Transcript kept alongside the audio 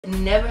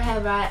Never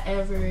have I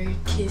ever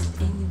kissed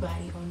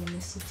anybody on the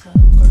mistletoe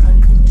or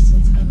under the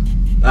mistletoe.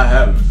 I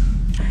haven't.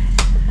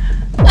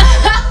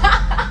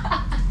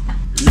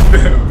 You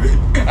feel me?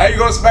 How you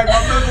gonna smack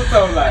my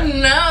mistletoe like?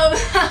 No.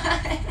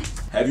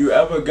 Have you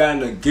ever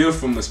gotten a gift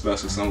from a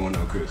special someone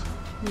on Christmas?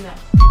 No.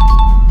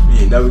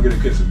 You ain't never get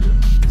a kiss of you.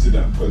 Sit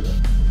down, put it up.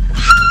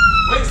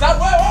 Wait, stop,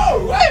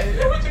 whoa,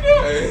 wait, what you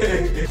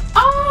doing?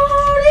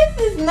 Oh,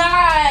 this is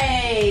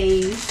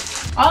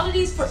nice. All of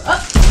these for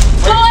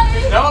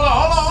Wait, hold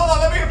on,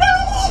 let me,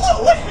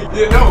 wait.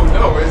 Yeah,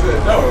 no, it's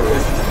it, no,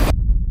 it's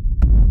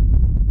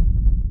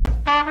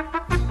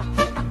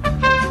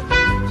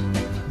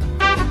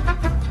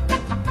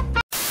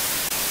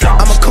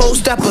I'm a cold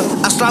stepper,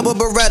 I slide with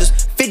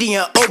Berettas 50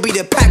 and OB,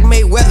 the pack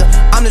made weather.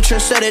 I'm the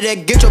trendsetter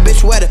that get your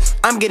bitch wetter.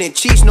 I'm getting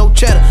cheese, no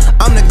cheddar.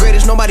 I'm the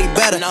greatest, nobody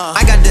better.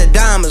 I got the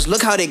diamonds,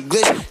 look how they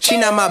glitch. She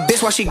not my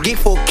bitch, while she geek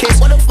for a kiss.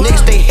 Niggas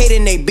stay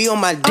hating, they be on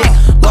my dick.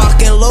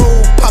 Lock and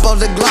load, pop out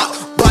the Glock.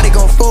 Body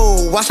gon'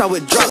 fold, watch how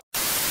it drop.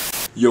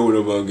 Yo, what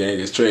up, gang?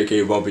 It's Trey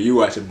K Bumper. You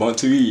watching Bump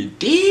TV, you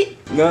dig?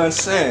 You know what I'm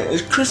saying?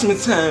 It's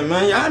Christmas time,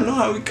 man. Y'all know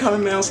how we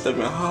coming, man. I'm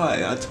stepping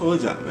hard. I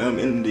told y'all, man. I'm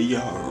in the year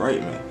right,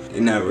 man.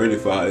 It's not ready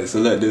for all this. So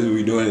let this what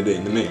we doing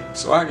today, man.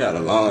 So I got a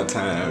long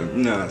time,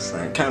 you know what I'm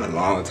saying? Kind of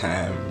long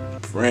time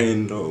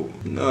friend, though.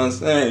 You know what I'm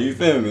saying? You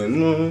feel me? You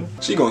know?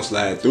 She gonna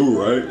slide through,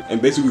 right?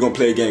 And basically, we gonna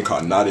play a game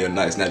called Naughty or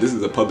Nice. Now, this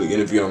is a public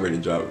interview. I'm ready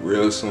to drop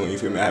real soon. You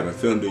feel me? I haven't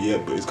filmed it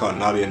yet, but it's called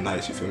Naughty or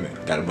Nice. You feel me?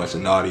 Got a bunch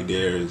of naughty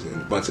dares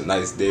and a bunch of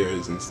nice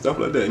dares and stuff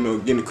like that. You know,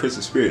 getting the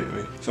Christmas spirit,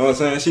 man. So I'm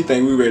saying, she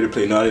think we ready to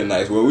play Naughty or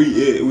Nice. Well,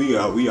 we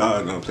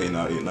are gonna play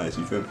Naughty or Nice.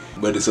 You feel me?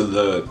 But it's a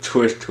little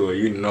twist to it.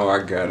 You know, I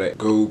gotta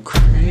go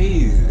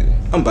crazy.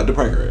 I'm about to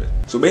prank her.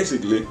 So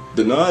basically,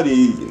 the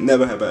naughty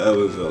never have I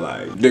ever feel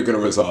like they're gonna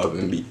resolve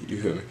in me.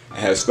 You feel me? I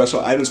have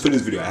special items for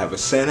this video. I have a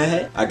Santa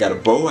hat, I got a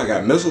bow, I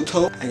got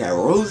mistletoe, I got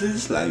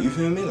roses, like, you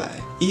feel me? Like,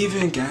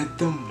 even got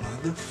the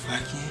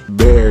motherfucking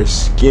bear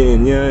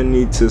skin. Y'all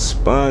need to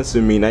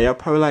sponsor me. Now y'all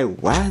probably like,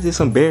 why is there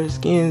some bear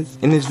skins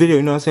in this video?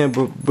 You know what I'm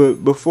saying?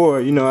 But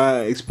before, you know,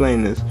 I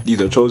explain this.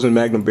 These are Chosen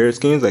Magnum bear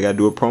skins. I gotta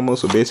do a promo.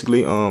 So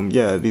basically,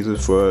 yeah, these are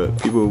for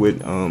people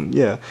with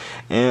yeah.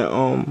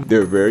 And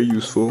they're very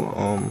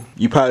useful.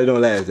 You probably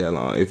don't last that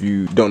long if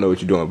you don't know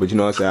what you're doing. But you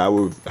know what I'm saying? I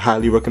would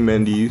highly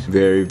recommend these.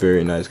 Very,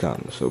 very nice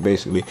condoms. So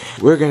basically,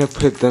 we're gonna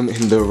put them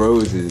in the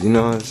roses. You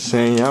know what I'm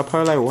saying? Y'all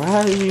probably like,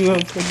 why are you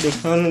gonna put the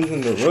condoms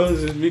in the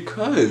roses?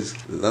 Because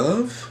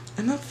love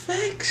and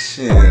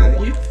affection.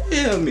 You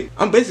feel me?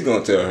 I'm basically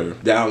gonna tell her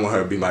that I want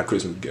her to be my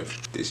Christmas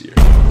gift this year.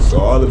 So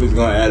all of it's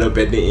gonna add up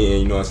at the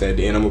end. You know what I'm saying? At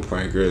the end, I'm gonna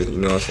prank her. You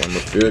know what I'm saying? I'm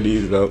gonna fill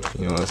these up.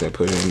 You know what I'm saying?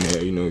 Put it in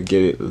there. You know,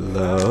 get it.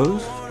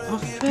 Love,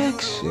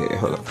 affection.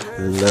 Hold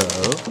on.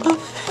 Love,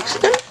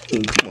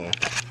 affection. Come on.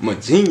 I'm a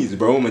genius,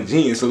 bro. I'm a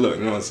genius. So look,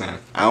 you know what I'm saying?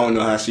 I don't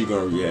know how she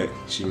gonna react.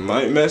 She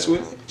might mess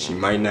with it. She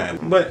might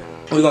not. But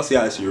we're gonna see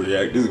how she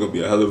react. This is gonna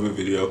be a hell of a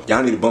video.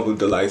 Y'all need to bump up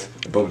the likes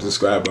and bump the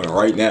subscribe button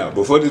right now.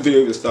 Before this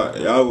video even start,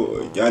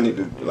 y'all need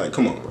to, like,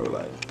 come on, bro.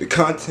 Like, the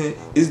content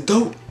is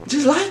dope.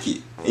 Just like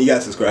it. And you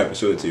gotta subscribe and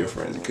show it to your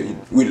friends because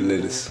we the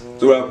latest.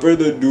 So without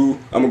further ado,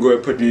 I'm gonna go ahead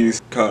and put these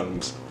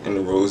condoms in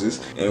the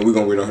roses and we're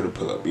gonna wait on her to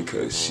pull up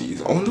because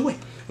she's on the way.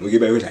 And we'll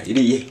get back with that.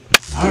 Yeah.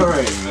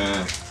 Alright,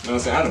 man. You know what I'm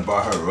saying? I done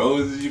bought her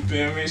roses, you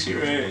feel me? She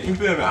ready, you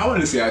feel me? I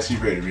wanna see how she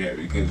ready to react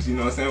because, you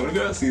know what I'm saying? When a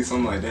girl sees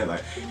something like that,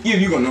 like, either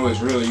you gonna know it's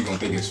real or you gonna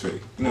think it's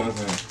fake. You know what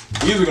I'm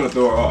saying? You're either gonna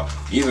throw her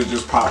off. These are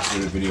just props for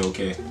this video,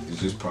 okay? It's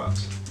just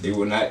props. They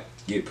will not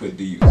get put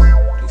to use.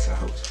 At least I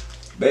hope so.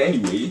 But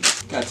anyway,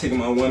 gotta take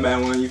them out one by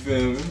one, you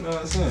feel me? You know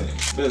what I'm saying?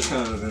 Best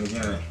times in the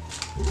game.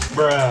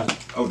 Bruh.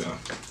 Hold on.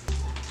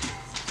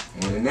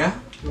 One in now?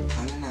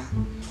 One in now.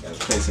 Gotta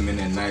place them in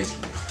there nice.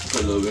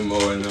 Put a little bit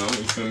more in them,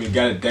 you feel me?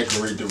 Gotta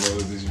decorate the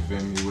roses, you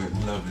feel me, with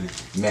lovely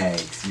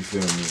mags, you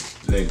feel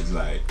me? Ladies,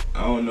 like,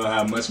 I don't know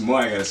how much more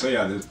I gotta show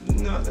y'all this,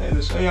 you know what I'm saying?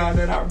 To show y'all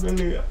that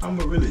I'm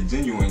a really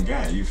genuine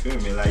guy, you feel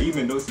me? Like,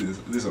 even though this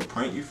is a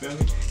prank, you feel me?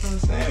 You know what I'm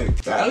saying?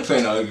 Like, I look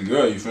like no ugly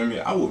girl, you feel me?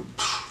 I would,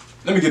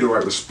 let me get the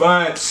right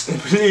response.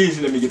 Please,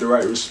 let me get the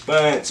right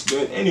response.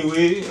 But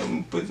anyway, I'm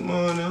gonna put them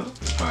on now.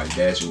 Probably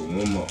dash with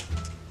one more.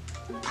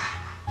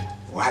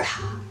 Voila.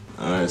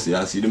 Alright, so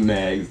y'all see the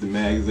mags. The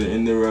mags are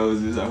in the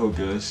roses. I hope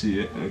y'all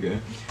see it. Okay.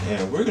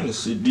 And we're gonna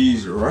sit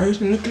these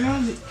right in the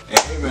closet. And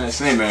hey man,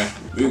 say man,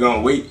 we're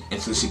gonna wait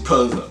until she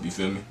pulls up, you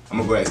feel me? I'm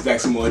gonna go ahead and stack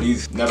some more of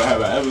these. Never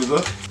have I ever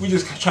look. We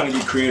just trying to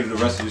get creative the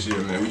rest of this year,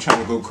 man. We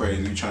trying to go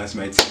crazy. We trying to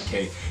smack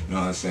 10K. You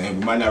know what I'm saying?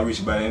 We might not reach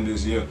it by the end of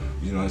this year.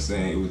 You know what I'm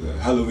saying? It was a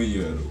hell of a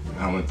year, though.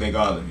 I wanna thank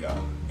all of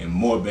y'all. And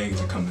more bangs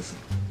are coming soon.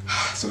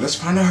 So let's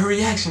find out her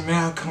reaction,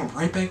 man. I'll come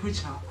right back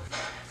with y'all.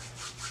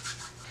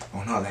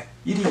 On all that.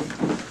 You didn't.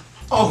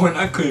 Oh, and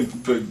I couldn't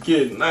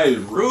forget nice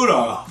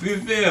Rudolph. You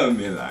feel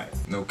me?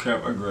 Like, no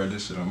cap, I grabbed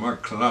this shit on my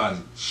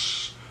closet.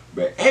 Shh.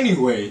 But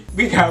anyway,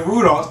 we got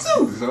Rudolph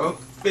too, so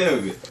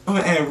feel me. I'm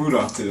gonna add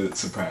Rudolph to the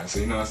surprise,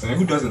 so you know what I'm saying?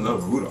 Who doesn't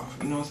love Rudolph?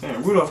 You know what I'm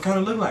saying? Rudolph kinda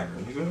look like her,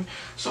 you feel me?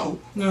 So,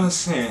 you know what I'm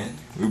saying?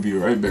 We'll be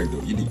right back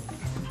though, you need.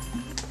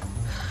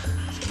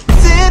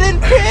 Sitting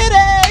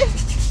pretty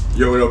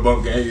Yo, what up,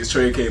 Bump Gang? It's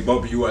Trey K.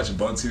 Bumpy. You watching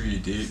Bump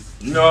TV, dude.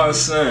 You know what I'm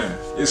saying?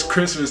 It's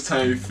Christmas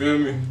time, you feel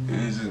me?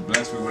 And it's just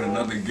blessed me with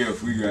another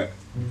gift we got.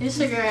 It's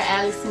your girl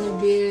Alex in the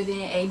building.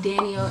 Hey,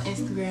 Danny on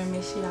Instagram.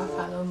 Make sure y'all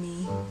follow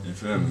me. You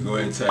feel me? Go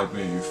ahead and type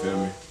in, you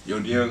feel me?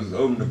 Your DMs is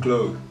open to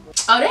close.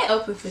 Oh, they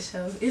open for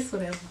sure. It's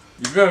whatever.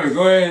 You feel me?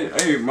 Go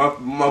ahead. Hey, my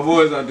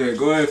boys out there,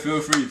 go ahead,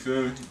 feel free, you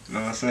feel me? You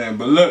know what I'm saying?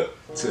 But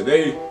look,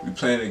 today we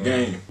playing a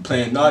game.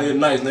 Playing Naughty or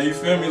Nice. Now, you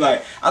feel me?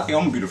 Like, I think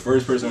I'm gonna be the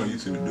first person on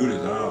YouTube to do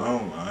this.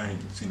 I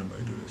ain't seen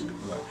nobody do this shit.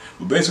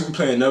 But basically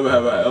playing Never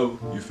Have I Ever,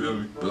 you feel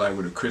me? But like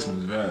with a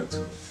Christmas vibe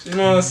too. You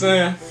know what I'm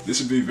saying? This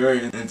should be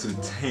very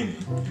entertaining,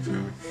 you feel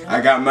me?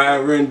 I got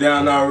mine written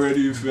down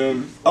already, you feel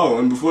me? Oh,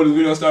 and before this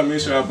video starts,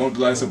 make sure I bump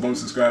the likes up, bump the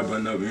subscribe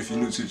button up. And if you're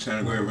new to the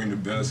channel, go ahead and ring the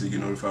bell so you get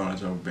notified when I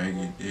drop a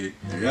banging dig.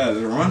 Yeah, let's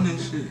run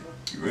this shit.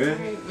 You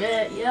ready?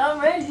 Yeah, I'm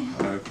ready.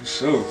 Alright, for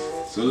sure.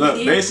 So look,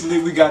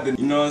 basically we got the,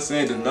 you know what I'm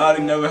saying, the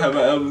naughty Never Have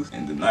I Ever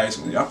and the nice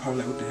one. Y'all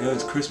probably like, what the hell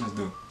is Christmas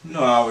though? You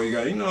know I always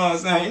got, you know what I'm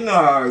saying? You know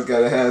I always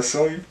gotta have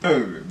something, you feel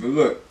me? But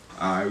look,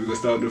 alright, we gonna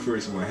start with the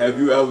first one. Have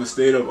you ever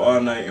stayed up all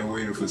night and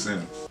waited for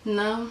Santa?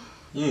 No.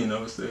 You ain't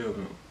never stayed up.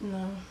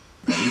 No.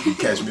 You can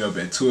catch me up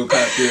at 2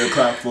 o'clock, 3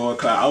 o'clock, 4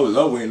 o'clock. I was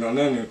up waiting on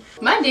that.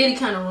 My daddy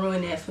kind of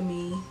ruined that for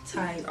me,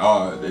 type.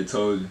 Oh, they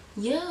told you?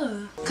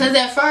 Yeah. Because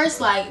at first,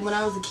 like, when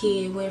I was a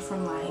kid, it went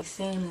from, like,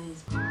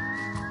 Santa's.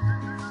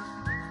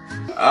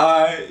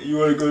 Alright, you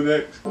wanna go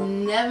next?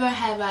 Never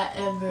have I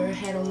ever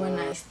had a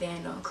one-night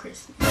stand on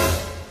Christmas.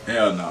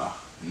 Hell nah.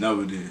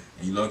 Never did.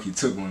 And you lucky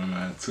took one of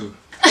mine too.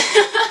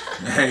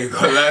 I ain't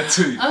gonna lie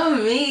to you. Oh,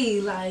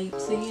 me. Like,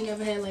 so you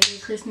never had, like, a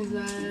Christmas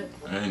vibe?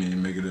 I ain't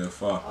even make it that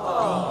far.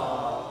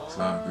 It's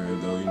all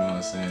good though, you know what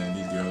I'm saying?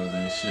 These girls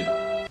ain't shit.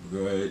 But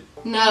go ahead.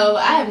 No,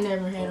 I have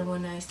never had a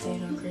one-night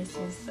stand on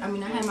Christmas. I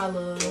mean, I had my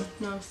little, you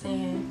know what I'm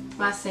saying?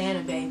 My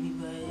Santa baby,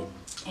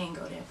 but ain't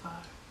go that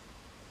far.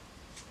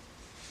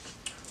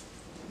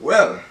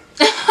 Well,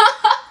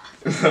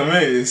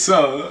 I mean,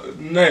 so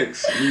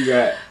next we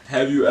got,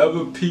 have you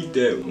ever peeked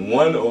at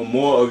one or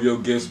more of your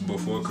gifts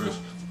before Christmas?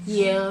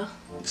 Yeah.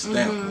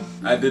 Stamp.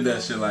 I did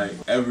that shit like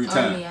every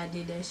time. Oh yeah, I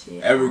did that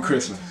shit. Every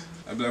Christmas.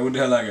 I be like, what the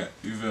hell I got?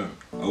 You feel me?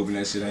 Open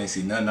that shit, I ain't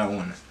see nothing I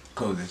wanted.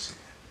 Close that shit.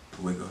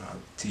 Wake up, I'll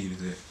tea to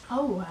that.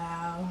 Oh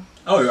wow.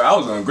 Oh, I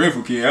was an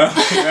ungrateful kid.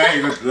 I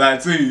ain't gonna lie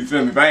to you,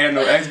 feel me? If I ain't had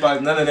no Xbox,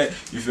 none of that,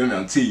 you feel me?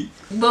 I'm T.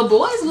 But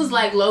boys was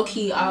like low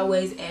key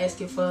always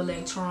asking for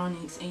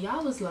electronics, and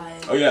y'all was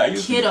like, oh yeah, I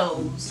used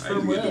kiddos to, for I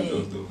used what? to get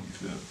those though, you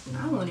feel me?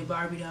 I wanted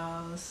Barbie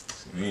dolls.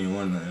 We ain't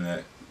want none of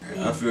that.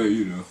 I feel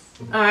you though.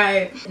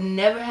 Alright,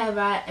 never have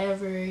I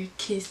ever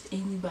kissed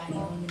anybody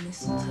on the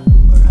mistletoe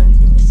or under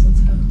the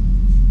mistletoe.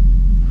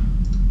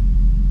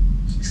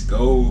 She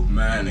stole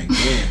mine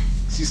again.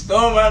 She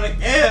stole mine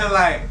again,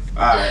 like,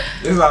 alright,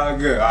 it's all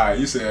good. Alright,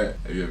 you said,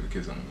 have you ever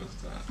kissed on the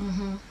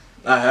mistletoe?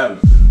 I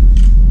haven't.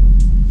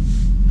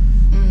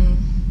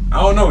 I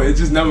don't know, it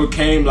just never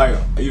came, like,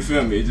 you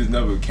feel me? It just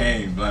never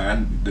came, like,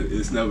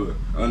 it's never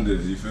under,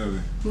 you feel me?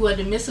 What,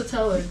 the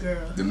mistletoe or the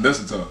girl? The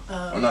mistletoe.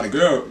 Oh, not the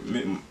girl,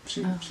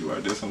 she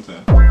right there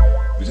sometimes.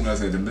 But you know I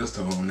said the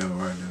mistletoe, I'm never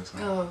right there. So.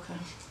 Oh,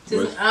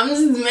 okay. I'm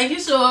just making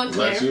sure,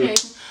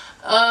 clarification.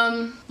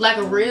 Like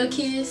a real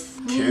kiss?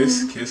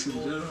 Kiss it,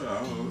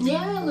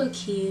 yeah, a little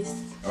kiss.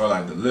 Or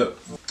like the lip.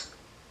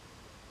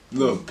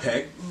 Little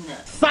peck? No.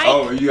 Fight.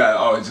 Oh, you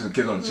got just a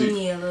kiss on the cheek?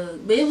 Yeah,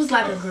 look. But it was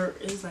like a girl,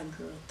 it was like a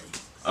girl thing.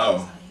 So oh. It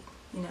was like,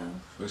 you know.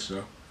 For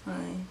sure.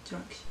 Fine,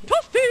 drunk shit.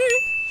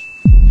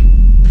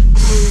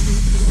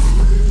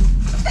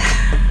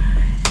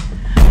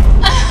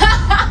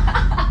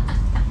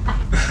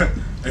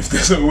 If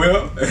there's a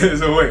will,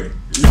 there's a way.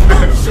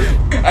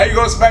 How you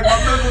gonna smack my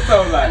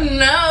mistletoe like?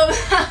 No.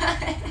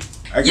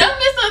 Your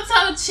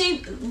mistletoe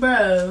cheap,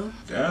 bro.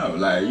 Damn,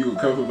 like you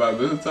come for my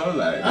mistletoe,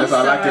 like that's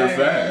all I can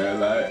find.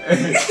 Like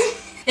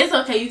it's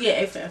okay, you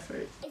get extra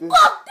effort.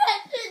 Fuck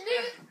that shit,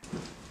 dude.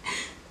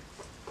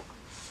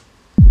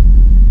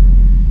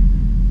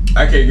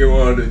 I can't get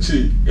one on the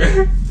cheek.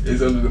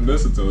 It's under the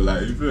mistletoe,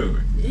 like you feel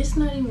me? It's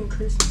not even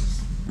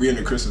Christmas. We in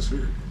the Christmas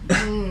spirit.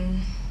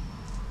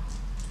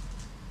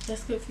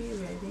 That's good for you,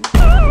 baby.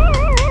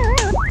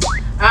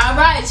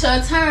 Alright,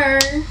 your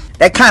turn.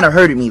 That kind of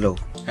hurted me though.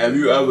 Have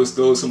you ever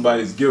stole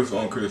somebody's gift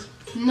on Christmas?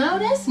 No,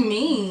 that's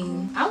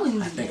mean. I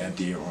wouldn't. I think I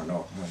did run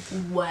off one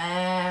time.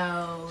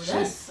 Wow,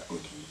 that's so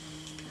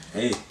deep.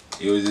 Hey,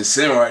 it was just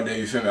sitting right there,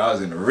 you feel me? I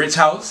was in a rich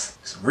house,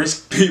 some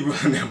rich people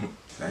in them.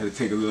 I had to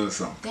take a little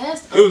something.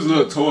 It was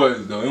little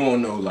toys though. It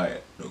wasn't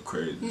no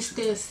crazy. You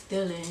still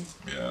stealing.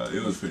 Yeah,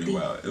 it was pretty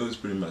wild. It was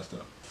pretty messed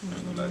up. I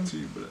ain't gonna lie to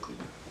you, but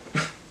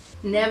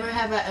never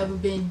have I ever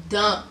been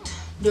dumped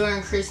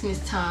during Christmas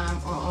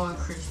time or on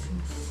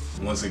Christmas.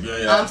 Once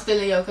again, y'all. I'm still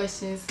in your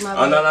questions. My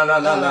oh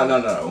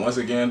no. Once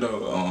again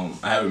though,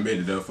 I haven't made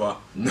it that far.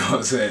 You know what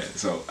I'm saying?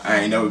 So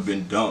I ain't never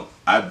been dumped.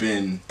 I've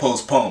been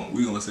postponed.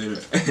 We gonna say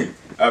that.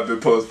 I've been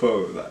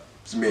postponed. Like,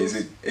 which means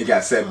it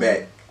got set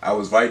back. I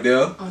was right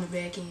there. On the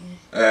back end.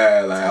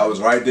 Like I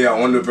was right there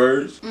on the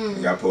verge.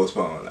 It got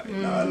postponed. Like,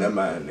 nah, never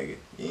mind, nigga.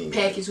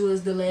 Package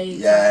was delayed.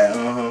 Yeah,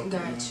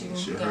 Got you.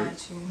 Shit Got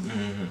hurt.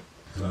 you.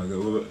 So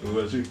good. What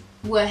about you?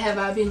 What have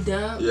I been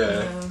dumped?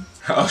 Yeah.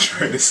 I was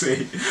trying to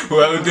say,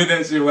 whoever did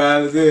that shit while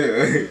I was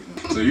there.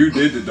 So you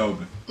did the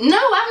dumping. No,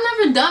 I've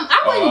never dumped.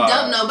 I wouldn't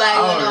dump nobody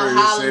on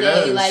a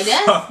holiday. Like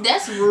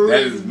that's rude.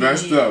 That is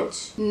messed up.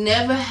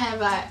 Never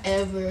have I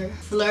ever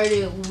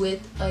flirted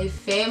with a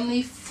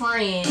family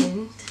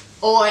friend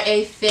or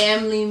a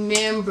family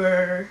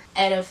member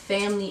at a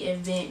family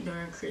event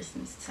during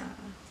Christmas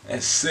time.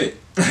 That's sick.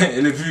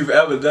 And if you've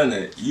ever done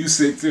that, you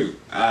sick too.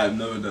 I have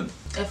never done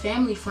it. A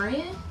family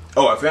friend?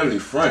 Oh, a family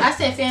friend. I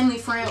said family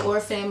friend or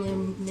family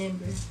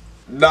member.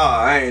 Nah,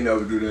 I ain't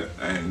never do that.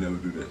 I ain't never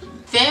do that shit.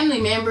 Family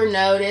member,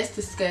 no, that's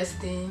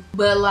disgusting.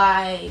 But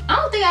like, I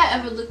don't think I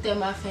ever looked at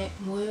my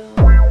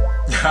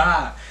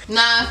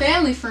nah,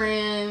 family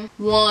friend,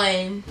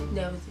 one,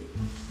 that was it.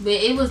 But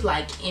it was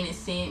like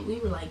innocent. We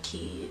were like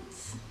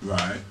kids.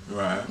 Right.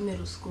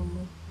 Middle school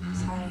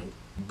type.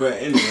 But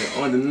anyway,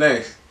 on the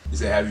next, you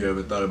said, have you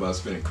ever thought about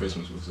spending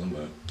Christmas with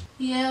somebody?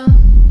 Yeah.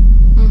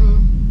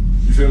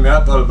 You feel me?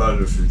 I thought about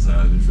it a few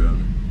times, you feel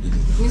me?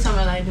 You talking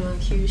about like doing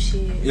cute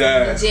shit?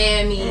 Yeah. The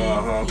jammies.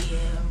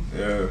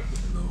 Yeah.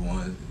 Little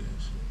ones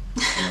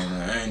and shit.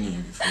 I ain't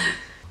even feel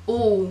it.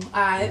 Ooh,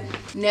 I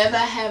never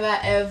have I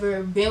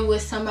ever been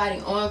with somebody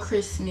on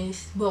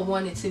Christmas but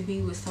wanted to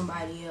be with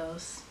somebody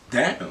else.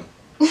 Damn.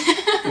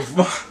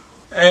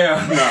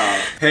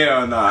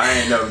 Hell no. I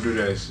ain't never do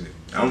that shit.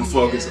 I'm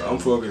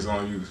focused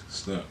on you.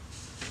 Stuff.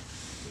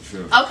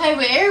 Sure. Okay,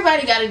 but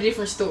everybody got a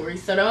different story,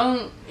 so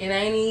it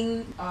ain't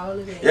even all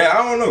of that. Yeah,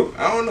 I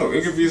don't know.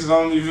 It could be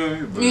something, you feel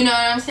me? But you know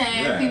what I'm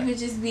saying? Yeah. People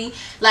just be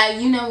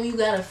like, you know, you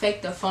gotta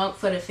fake the funk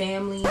for the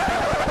family.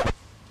 But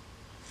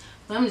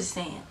I'm just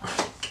saying,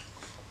 like,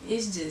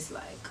 it's just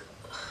like.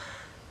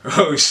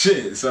 Oh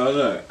shit! So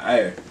look,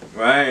 I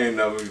ain't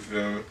never, you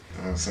feel me? You know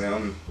what I'm saying?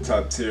 I'm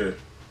top tier.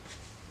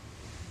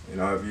 You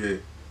know, you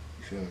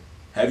feel me?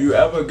 Have you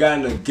ever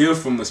gotten a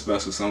gift from a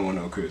special someone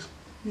on Christmas?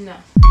 No.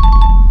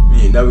 You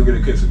ain't never get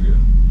a Christmas gift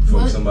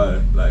from somebody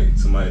that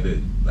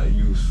like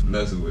you was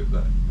messing with,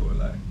 like, or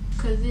like.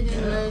 Cause it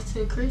didn't last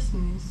till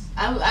Christmas.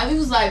 It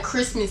was like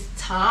Christmas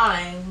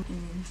time.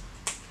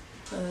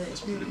 But That's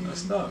pretty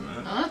messed up,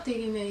 man. I don't think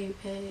it made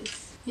it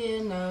past.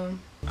 Yeah, no.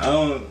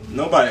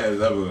 Nobody has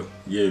ever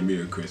gave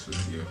me a Christmas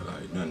gift.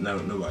 Like,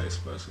 nobody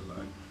special.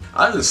 Like,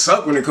 I just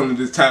suck when it comes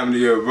to this time of the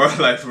year, bro.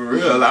 Like, for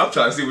real. Like, I'm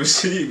trying to see what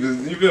she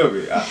was. You feel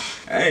me? I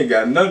ain't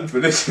got nothing for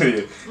this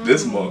year,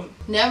 this month.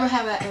 Never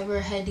have I ever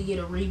had to get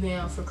a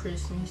rebound for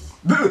Christmas.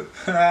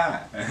 I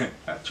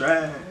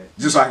tried.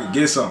 Just so I could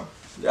get something.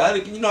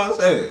 You know what I'm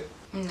saying?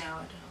 No, I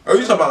don't. Oh,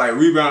 you talking about like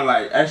rebound,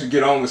 like actually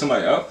get on with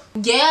somebody else?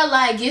 Yeah,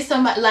 like get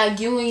somebody, like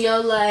you and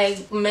your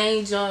like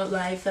main joint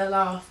like fell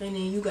off, and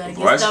then you gotta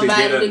get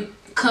somebody to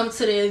come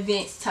to the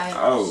events type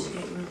shit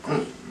real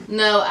quick.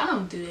 No, I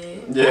don't do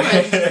that. Yeah.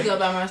 I just go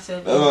by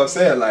myself. That's what I'm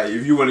saying. Like,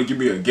 if you want to give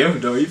me a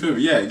gift, though, you feel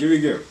me? Yeah, give me a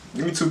gift.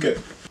 Give me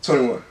 2K.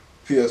 21.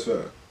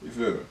 PS5. You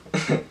feel me?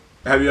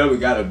 Have you ever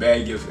got a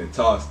bad gift and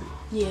tossed it?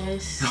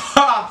 Yes.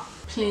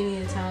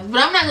 Plenty of times.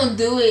 But I'm not gonna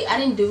do it. I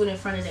didn't do it in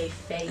front of their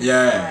face.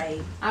 Yeah.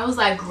 Like, I was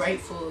like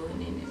grateful, and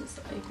then it was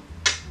like.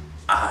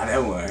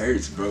 That one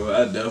hurts, bro.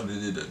 I definitely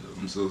did that, though.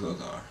 I'm so sorry.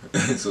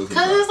 so Cause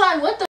sorry. it's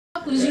like, what the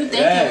fuck was you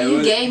thinking when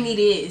you gave me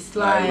this?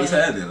 Like, what's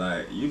happening?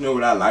 Like, you know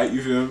what I like,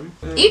 you feel me?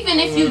 Even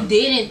if you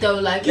didn't, though,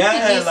 like, you could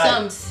get like,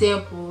 something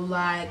simple,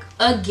 like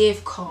a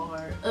gift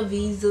card, a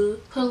Visa,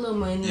 put a little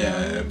money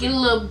on it, get a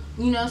little,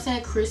 you know what I'm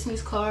saying,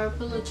 Christmas card,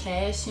 put a little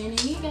cash in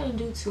it. You ain't gotta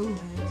do too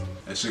much.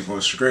 That shit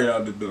goes straight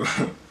out the door.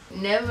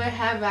 Never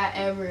have I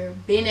ever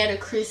been at a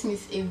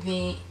Christmas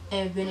event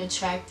and been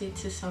attracted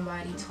to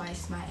somebody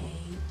twice my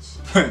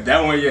age.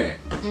 That one, yeah.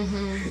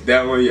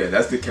 That one, yeah.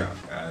 That's the count.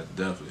 I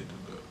definitely do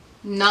that.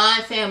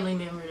 Non-family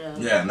member, though.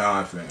 Yeah,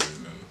 non-family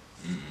member.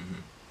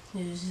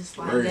 It was just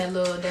like that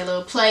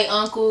little play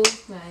uncle,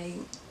 like.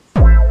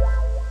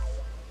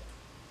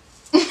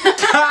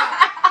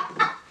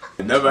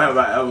 Never have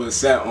I ever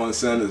sat on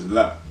Santa's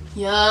lap.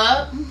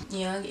 Yup.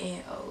 Young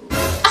and old.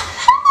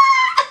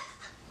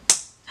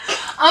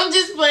 I'm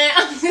just playing.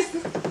 I'm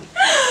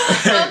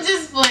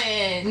just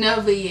playing.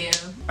 No, but yeah.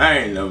 I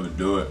ain't never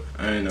do it.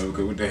 I ain't never,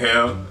 cause what the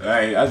hell?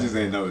 I just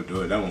ain't never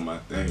do it. That was my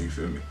thing, you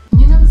feel me?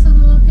 You never took a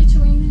little picture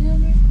when you was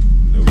younger?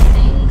 Nope.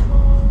 Santa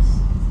Claus?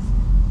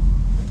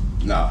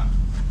 Nah.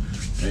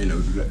 I ain't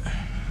never do that.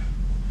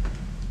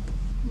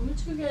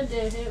 What you got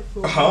that hat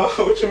for?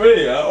 Huh? What you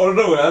mean? I don't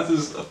know. I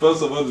felt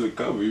something under the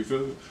cover, you feel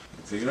me?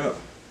 Take it out.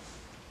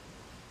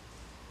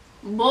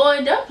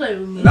 Boy, don't play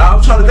with me. Nah,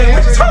 I'm trying to think.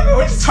 What you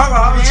talking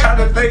about? I was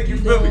trying to think, you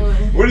feel me?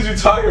 What did you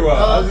talking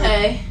about?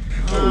 Okay.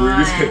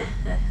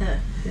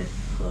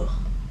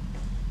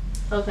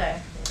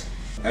 Okay.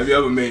 Have you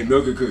ever made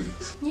milk and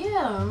cookies?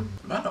 Yeah. Am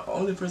I the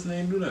only person that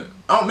ain't do that?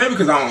 Oh, maybe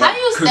because I don't How like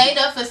you cookies. stayed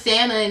up for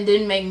Santa and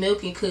didn't make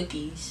milk and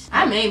cookies?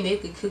 I made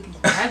milk and cookies,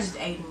 but I just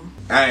ate them.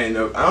 I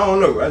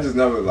don't know. I just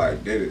never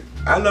like did it.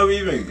 I never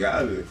even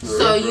got it.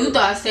 So you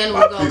thought Santa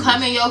was gonna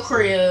come in your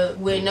crib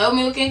with no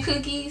milk and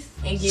cookies?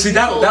 and give See, you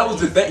that toys.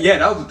 was the thing. Yeah,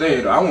 that was the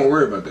thing though. I wasn't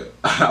worried about that.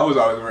 I was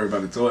always worried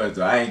about the toys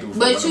though. I ain't give a fuck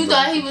But about you them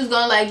thought brothers. he was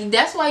gonna like.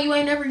 That's why you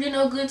ain't never get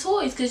no good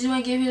toys, cause you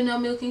ain't give him no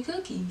milk and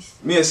cookies.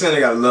 Me and Santa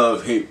got a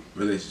love-hate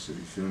relationship,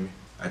 you feel me?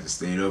 I just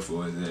stayed up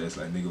for his ass,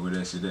 like, nigga, where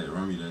that shit at?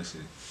 Run me that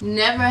shit.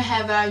 Never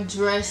have I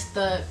dressed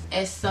up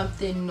as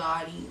something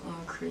naughty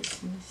on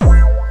Christmas.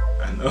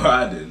 I know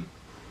I didn't.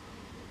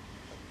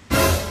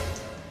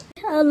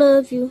 I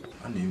love you.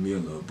 I need me a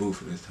little boo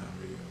for this time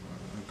of year,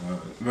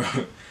 bro. Oh,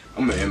 God.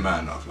 I'm gonna end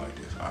mine off like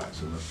this. Alright,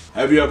 so look.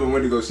 Have you ever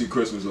went to go see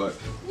Christmas lights?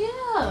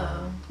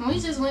 Yeah, we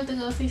just went to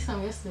go see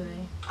some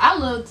yesterday. I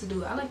love to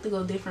do. I like to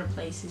go different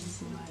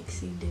places and like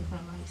see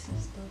different lights and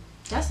stuff.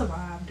 That's a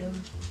vibe,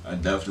 though. I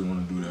definitely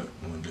want to do that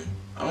one day.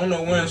 I don't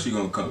know when she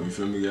gonna come, you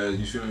feel me, guys?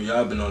 You feel me?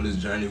 Y'all been on this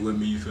journey with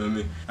me, you feel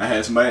me? I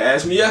had somebody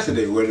ask me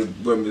yesterday where Miss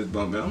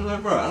Bump is. I'm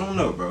like, bro, I don't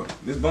know, bro.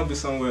 Miss Bump is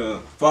somewhere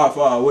far,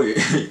 far away. You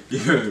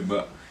feel me?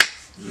 But,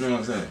 you know what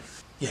I'm saying?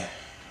 Yeah.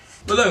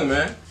 But look,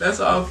 man, that's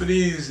all for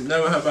these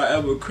Never Have I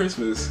Ever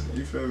Christmas,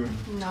 you feel me?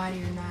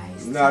 Naughty or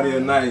nice. Naughty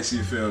or nice,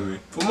 you feel me?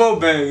 For more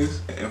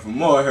bangers and for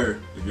more of her,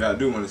 if y'all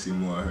do want to see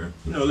more of her,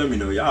 you know, let me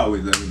know. Y'all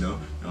always let me know.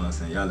 You know what I'm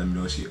saying? Y'all let me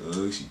know she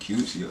ugly, she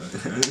cute, she you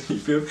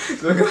feel me?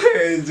 So go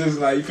ahead and just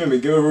like, you feel me,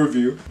 give a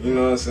review. You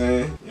know what I'm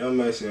saying? Y'all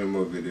might share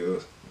more videos. You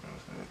know what I'm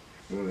saying?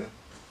 You want that?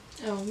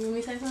 Oh, you want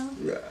me to say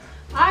something? Yeah.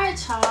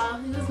 Alright, y'all.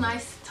 It was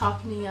nice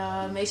talking to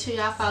y'all. Make sure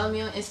y'all follow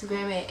me on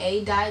Instagram at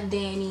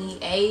a.danny,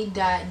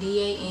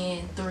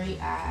 a.dan, 3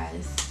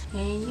 eyes.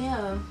 And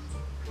yeah,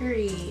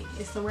 period.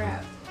 It's a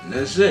wrap. And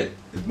that's it.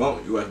 It's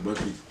Bump. You watch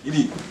Bucky. You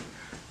eat.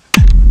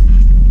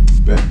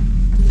 Back.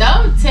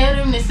 Don't tell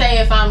them to say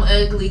if I'm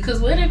ugly, cause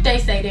what if they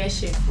say that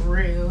shit for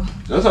real?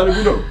 That's how they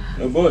do though.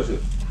 That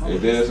bullshit.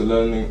 If they ask a lot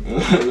of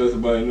niggas, let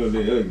somebody know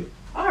they ugly.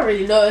 I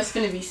already know it's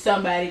gonna be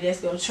somebody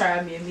that's gonna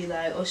try me and be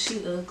like, oh, she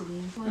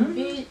ugly. Well,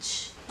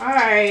 bitch.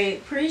 Alright,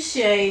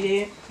 appreciate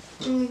it.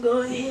 Let me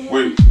go ahead.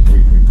 Wait.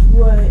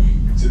 What?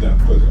 Sit down.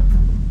 Close up.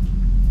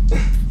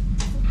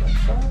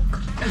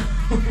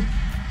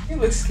 You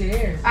look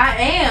scared. I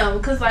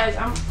am, cause like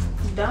I'm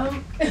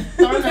dumb.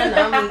 Throw nothing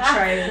on me,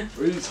 Trey.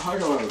 What are you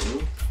talking about,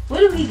 bro? What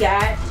do we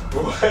got?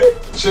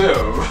 What?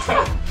 Chill.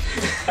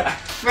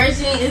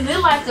 Virgin, is it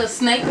like a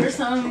snake or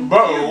something?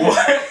 Bro,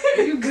 what?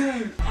 You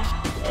good?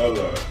 Hold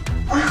on.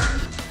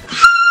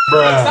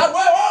 Bruh. Stop,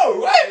 whoa,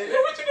 wait,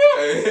 what you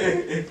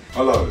doing?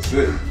 Hold on,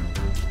 sit.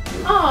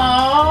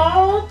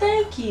 Oh,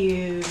 thank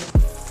you.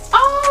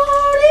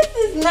 Oh, this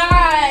is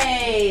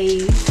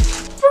nice.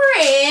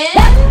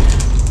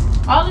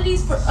 Friend. All of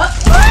these oh!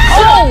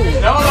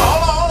 No,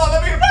 hold on,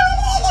 let me,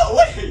 hold on,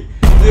 wait.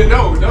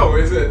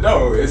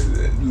 Yeah, it's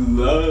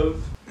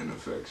love and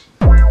affection.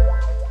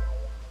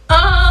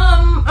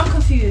 I'm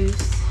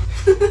confused.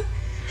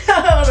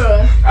 Hold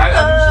on.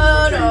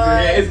 Hold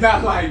on. It's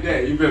not like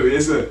that, you feel me?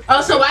 It's a.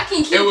 Oh, so I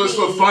can keep It was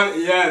for these. fun,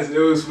 yes, it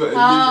was for. Oh,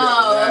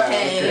 yeah,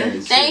 okay.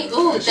 Thank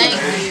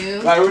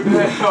you. Like, what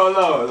the hell, hold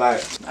on,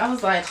 like. I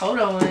was like, hold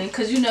on,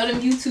 cause you know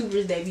them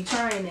YouTubers, they be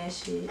trying that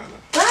shit.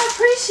 But I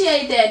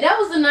appreciate that. That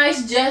was a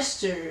nice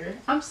gesture.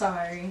 I'm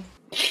sorry.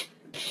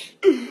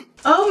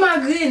 Oh my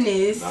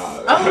goodness.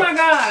 Nah. Oh my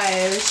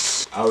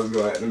gosh. I was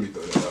going, let me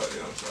throw that out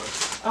there, I'm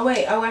sorry. Oh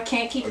wait, I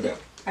can't keep Okay.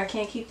 I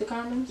can't keep the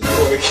condoms? You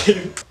wanna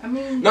keep? I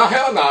mean No,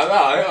 hell no.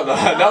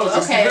 That was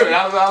just okay. good.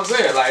 That's what I'm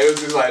saying. Like, it was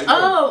just like.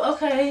 Oh,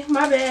 okay,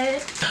 my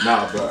bad.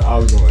 Nah, but I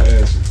was gonna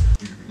ask you.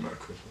 You could be my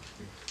Christmas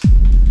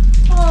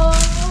gift. Oh,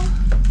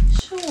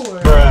 sure.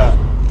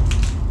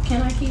 Bruh.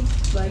 Can I keep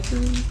like 2?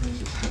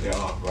 They're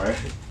off, right?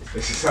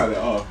 It's just how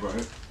they're off,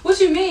 right? What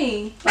you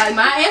mean? Like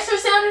my answer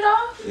sounded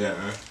off? Yeah.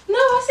 No,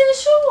 I said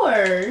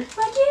sure.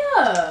 Like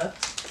yeah.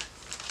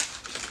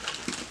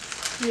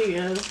 Here you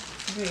go.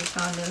 Here you go,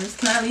 condoms.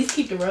 Can I at least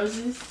keep the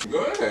roses? Go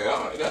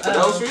ahead. That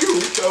was for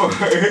you. So,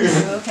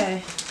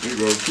 Okay. you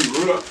gonna keep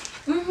Rudolph?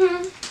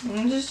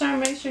 I'm just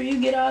trying to make sure you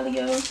get all of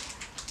your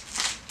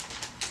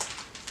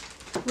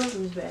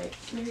roses back.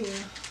 There you go.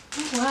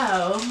 Oh,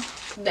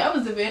 wow. That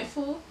was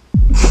eventful.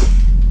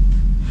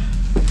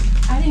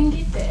 I didn't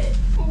get that.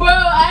 Bro,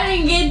 I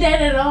didn't get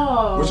that at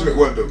all. What you mean?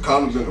 What, the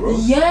condoms in the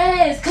rose?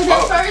 Yes, because at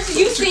Oh. first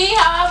you see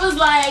how I was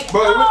like,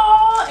 But-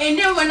 oh, and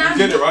then when I You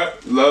get it, right?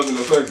 Love and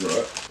affection,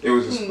 right? It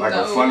was just like a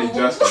No. funny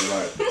gesture,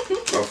 like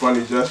a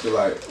funny gesture,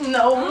 like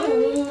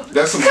No.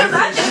 that's some Because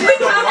I different think we shit,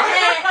 kind though, of right?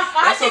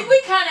 had, I think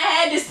we kind of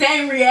had the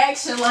same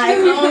reaction. Like,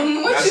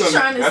 what That's you some-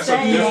 trying to that's some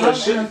say? different Love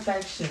shit. and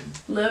affection.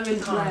 Love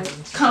and like,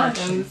 Condoms.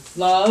 condoms.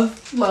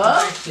 Love.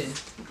 Love. Affection.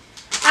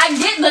 I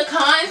get the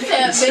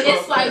concept, but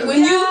it's like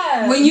when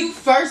Yes. when you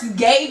first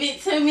gave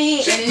it to me,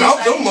 and it's Drop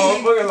like, them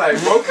motherfucker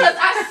like broken. because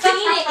I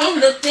seen it in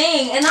the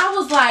thing, and I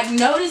was like,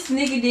 no, this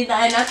nigga did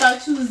not, and I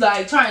thought you was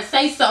like trying to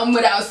say something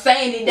without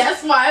saying it.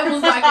 That's why it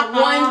was like a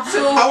 1, 2,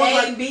 I was A,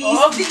 like, B,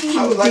 oh, C,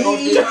 I was like, oh,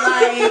 D, yeah.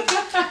 like,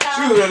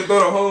 She was gonna throw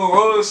the whole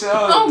rose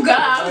out. oh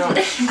God,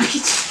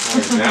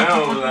 bitch.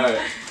 Down, like.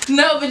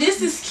 No, but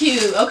this is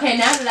cute. Okay,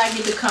 now that I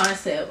get the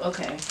concept,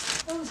 okay.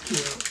 That was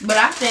cute. But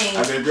I think,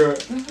 I did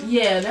good.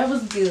 yeah, that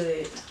was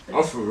good.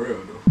 I'm for real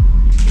though.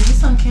 Is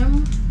this on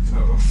camera?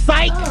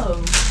 Psych!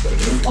 Oh.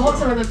 The whole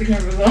time I thought the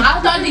camera was on.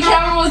 I thought the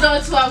camera was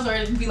on too. I was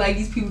ready to be like,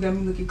 these people got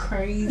me looking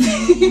crazy.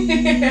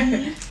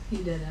 He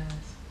did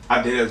ass.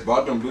 I did as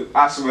bought them.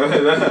 I swear,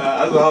 that's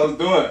what I was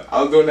doing.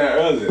 I was doing that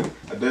earlier.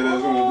 I did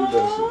as when I do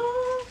that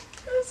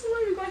shit. That's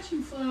why we got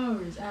you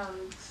flowers,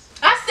 Alex.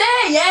 I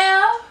said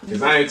yeah.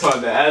 Cause I ain't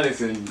talked to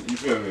Alex in, you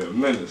feel me, a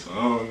minute, so I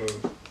don't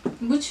know.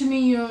 What you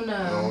mean you don't know?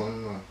 I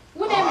don't know.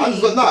 What that I mean?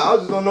 just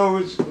don't know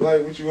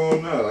what you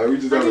want now. Like we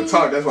just gotta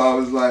talk. That's why I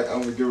was like,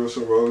 I'm gonna give her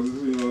some roses.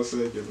 You know what I'm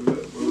saying? Give her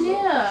that.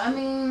 Yeah, I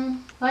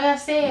mean, like I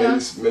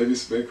said, maybe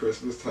spend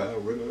Christmas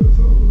time with her or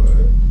something like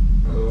that.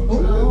 You know what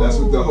I'm saying? That's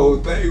what the whole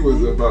thing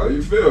was about.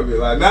 You feel me?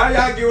 Like now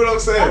y'all get what I'm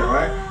saying,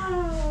 right?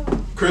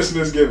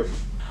 Christmas gift.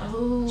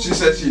 Oh. She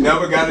said she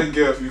never got a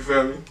gift. You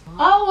feel me?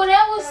 Oh, well,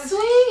 that was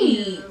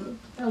sweet.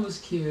 Cute. That was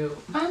cute.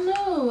 I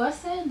know, I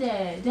said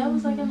that. That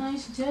was like a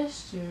nice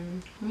gesture.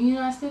 I mean, you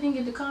know, I still didn't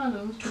get the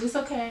condoms, but it's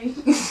okay.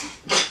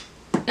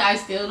 I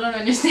still don't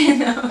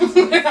understand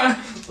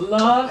those.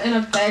 Love and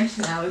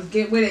affection, Alex.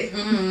 Get with it.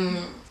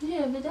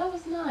 Yeah, but that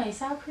was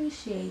nice. I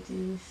appreciate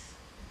this.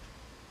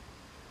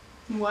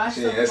 Watch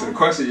She ain't answer the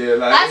question yet.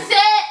 Like I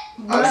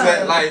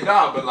said like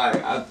nah, but like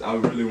I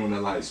really wanna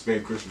like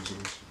spend Christmas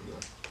with you.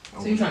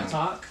 Like, So you trying to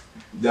talk?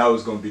 That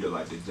was gonna be the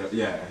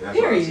yeah. That's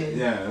what I said.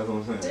 Yeah, that's what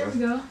I'm saying. There we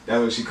go.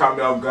 That's what she caught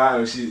me off guard.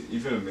 And you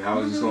feel me? I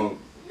was just gonna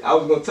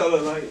tell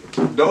her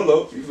like, don't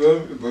look. You feel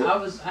me? But I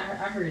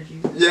heard you.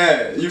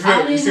 yeah, you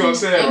feel me? You see what I'm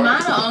saying? Am I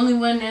Right? the only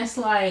one that's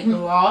like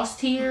lost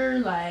here?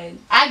 Like,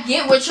 I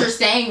get what you're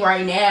saying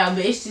right now,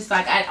 but it's just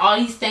like all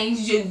these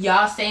things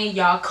y'all saying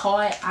y'all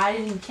caught. I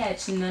didn't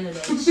catch none of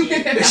that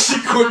shit. She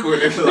quick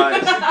with it.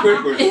 Like she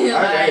quick with it.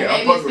 Like,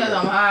 maybe it's because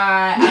I'm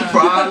high. I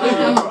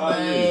don't know,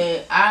 Probably.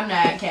 but I'm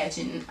not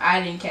catching.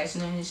 I didn't catch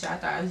none of this shit. I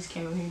thought I just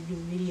came up here to do a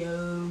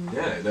video.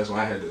 Yeah, that's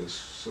why I had to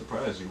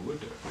surprise you with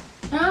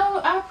that.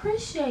 No, I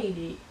appreciate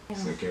it.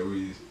 So can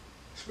we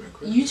spend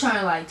Christmas? You trying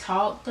to like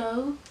talk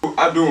though?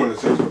 I do want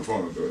to touch the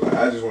phone though. Like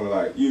I just want to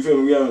like, you feel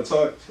me? We haven't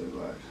talked. So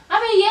like. I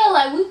mean, yeah,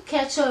 like we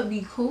catch up,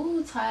 be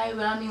cool type,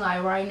 but I mean,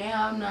 like right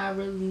now, I'm not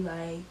really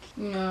like,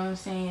 you know what I'm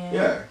saying?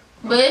 Yeah.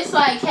 But it's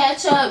like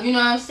catch up, you know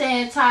what I'm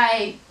saying?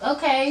 Type.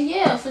 Okay,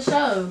 yeah, for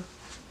sure.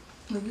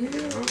 Yeah,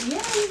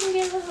 you can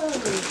give a hug.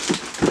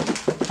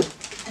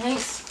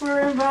 Thanks for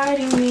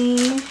inviting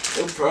me.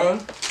 No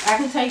problem. I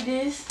can take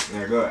this.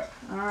 Yeah, go ahead.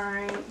 All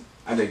right.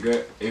 I did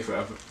good. A for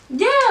effort.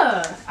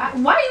 Yeah.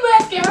 Why are you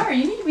asking her?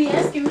 You need to be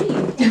asking me.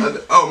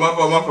 Oh,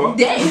 my fault.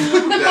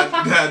 Damn.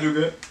 Did I do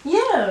good?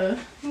 Yeah.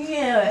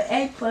 Yeah.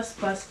 A+++.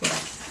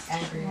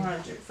 Accurate.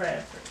 100 for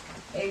effort.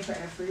 A for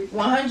effort.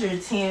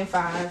 110,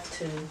 5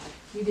 too.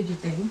 You did your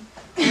thing.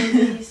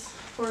 Please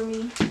for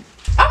me.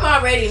 I'm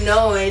already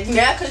knowing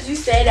now because you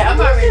said that. I'm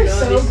already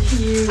knowing. So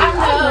cute. I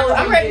know.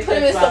 I'm ready to put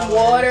them in some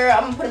water.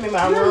 I'm gonna put them in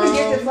my room. I'm gonna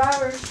get the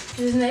flowers.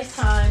 This next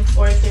time,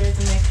 or if there's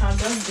the next time,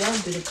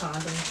 don't do the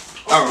condoms.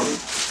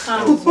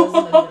 Condoms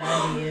wasn't a good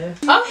idea.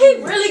 Oh,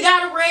 he really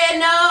got a red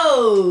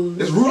nose.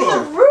 It's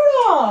Rudolph.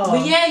 Rudolph.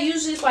 But yeah,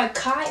 usually it's like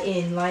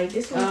cotton. Like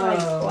this one's like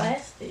Oh.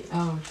 plastic.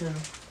 Oh, true.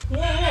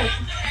 Yeah.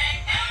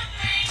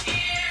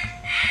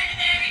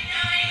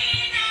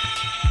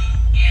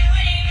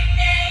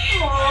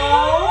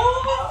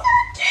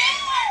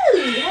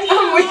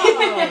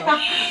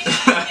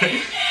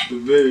 The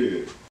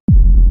bed.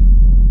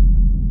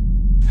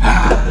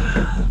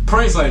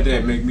 Pranks like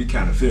that make me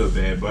kind of feel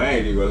bad, but I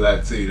ain't even gonna lie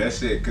to you. That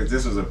shit, cause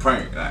this was a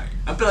prank. Like,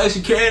 I feel like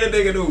she carried a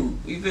nigga dude.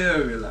 You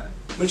feel me? Like,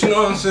 but you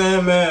know what I'm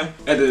saying, man?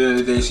 At the end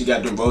of the day, she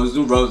got them roses.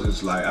 The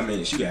roses, like, I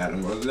mean, she got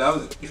them roses.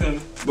 You feel me?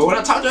 But when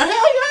I talked to her,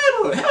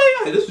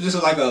 hell yeah. This was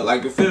just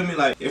like you feel me?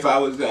 Like, if I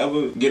was to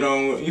ever get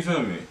on, you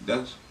feel me?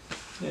 That's,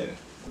 yeah.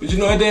 But you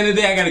know, at the end of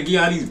the day, I gotta give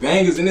y'all these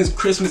bangers in this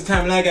Christmas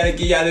time, and I gotta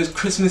give y'all this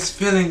Christmas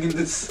feeling and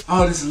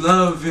all this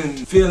love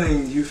and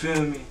feeling, you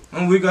feel me?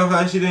 I'm weak off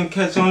how she didn't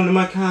catch on to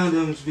my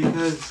condoms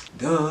because,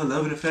 duh,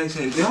 love and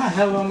affection. Do I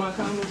have on my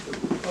condoms?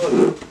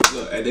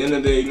 Look, at the end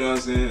of the day, you know what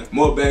I'm saying?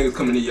 More bangers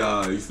coming to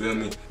y'all, you feel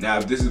me? Now,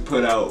 if this is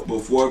put out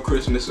before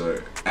Christmas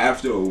or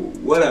after or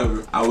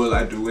whatever, I would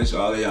like to wish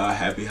all of y'all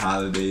happy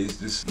holidays.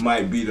 This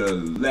might be the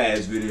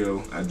last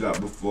video I dropped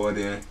before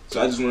then.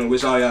 So I just want to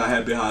wish all y'all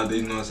happy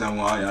holidays, you know what I'm saying? I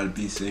want all y'all to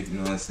be safe, you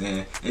know what I'm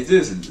saying? And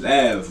just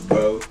laugh,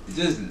 bro.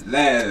 Just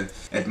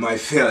laugh at my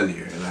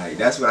failure. Like,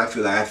 that's what I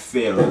feel like I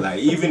failed. Like,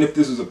 even if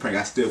this was a prank,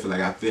 I still feel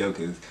like I failed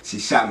because she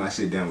shot my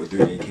shit down with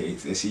 3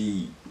 AKs and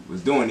she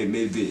was doing it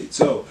mid-vid.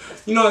 So,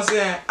 you know what I'm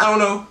saying? I don't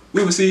know.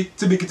 We will see.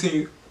 To be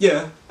continued.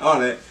 Yeah, all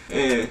that.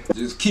 And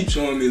just keep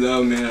showing me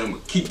love, man. I'm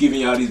gonna keep giving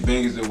y'all these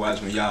bangers to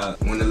watch when y'all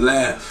wanna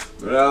laugh.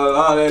 But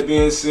all that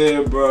being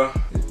said, bro,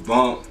 it's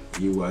Bump.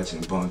 You watching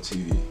Bump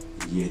TV.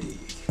 Yeah, dig.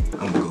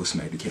 I'm gonna go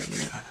smack the camera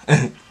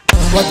now.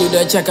 Walk through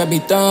that check, I be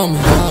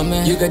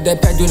thumbing. You got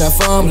that pack, do that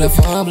fumbling.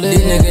 These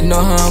niggas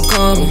know how I'm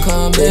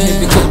coming. They hit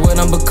because what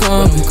I'm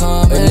becoming.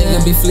 A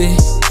nigga be flee,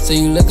 so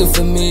you looking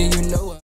for me, you know.